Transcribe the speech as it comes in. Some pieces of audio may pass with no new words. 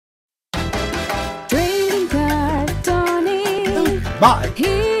Bye.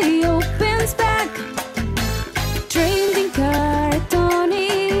 He opens back. Trading card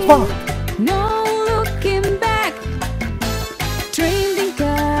Tony. Fuck. No looking back. Trading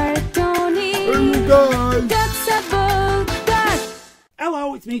card Tony. Hey guys. That's about that.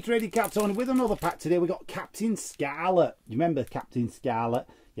 Hello, it's me, Trading Card Tony, with another pack. Today we got Captain Scarlet. You remember Captain Scarlet?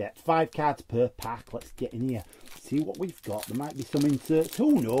 Yeah, 5 cards per pack. Let's get in here, see what we've got. There might be some inserts,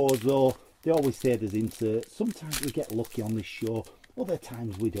 who knows, though. They always say there's inserts. Sometimes we get lucky on this show, other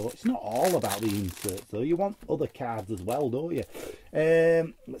times we don't. It's not all about the inserts, though. You want other cards as well, don't you?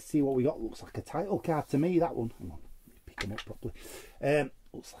 Let's see what we got. Looks like a title card to me, that one. Hang on, pick them up properly.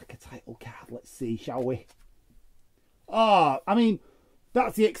 Looks like a title card. Let's see, shall we? Oh, I mean,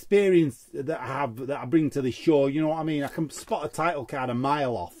 that's the experience that I have, that I bring to this show. You know what I mean? I can spot a title card a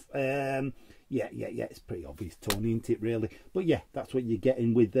mile off. Yeah, it's pretty obvious, Tony, isn't it, really? But yeah, that's what you're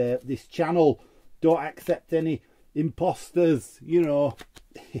getting with this channel. Don't accept any imposters, you know.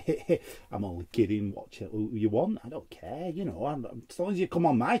 I'm only kidding. Watch it who you want. I don't care, you know. As long as you come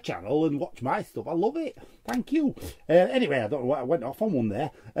on my channel and watch my stuff, I love it. Thank you. Anyway, I don't know what I went off on one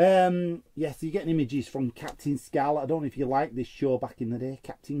there. Yeah, so you're getting images from Captain Scarlet. I don't know if you liked this show back in the day,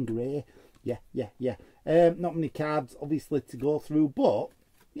 Captain Grey. Yeah. Not many cards, obviously, to go through, but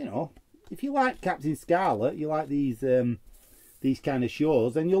you know, if you like Captain Scarlet, you like these kind of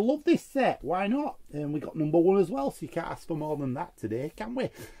shows, then you'll love this set. Why not? We got number 1 as well, so you can't ask for more than that today, can we?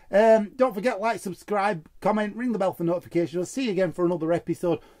 Don't forget, like, subscribe, comment, ring the bell for notifications. I'll see you again for another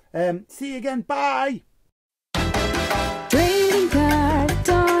episode. See you again. Bye.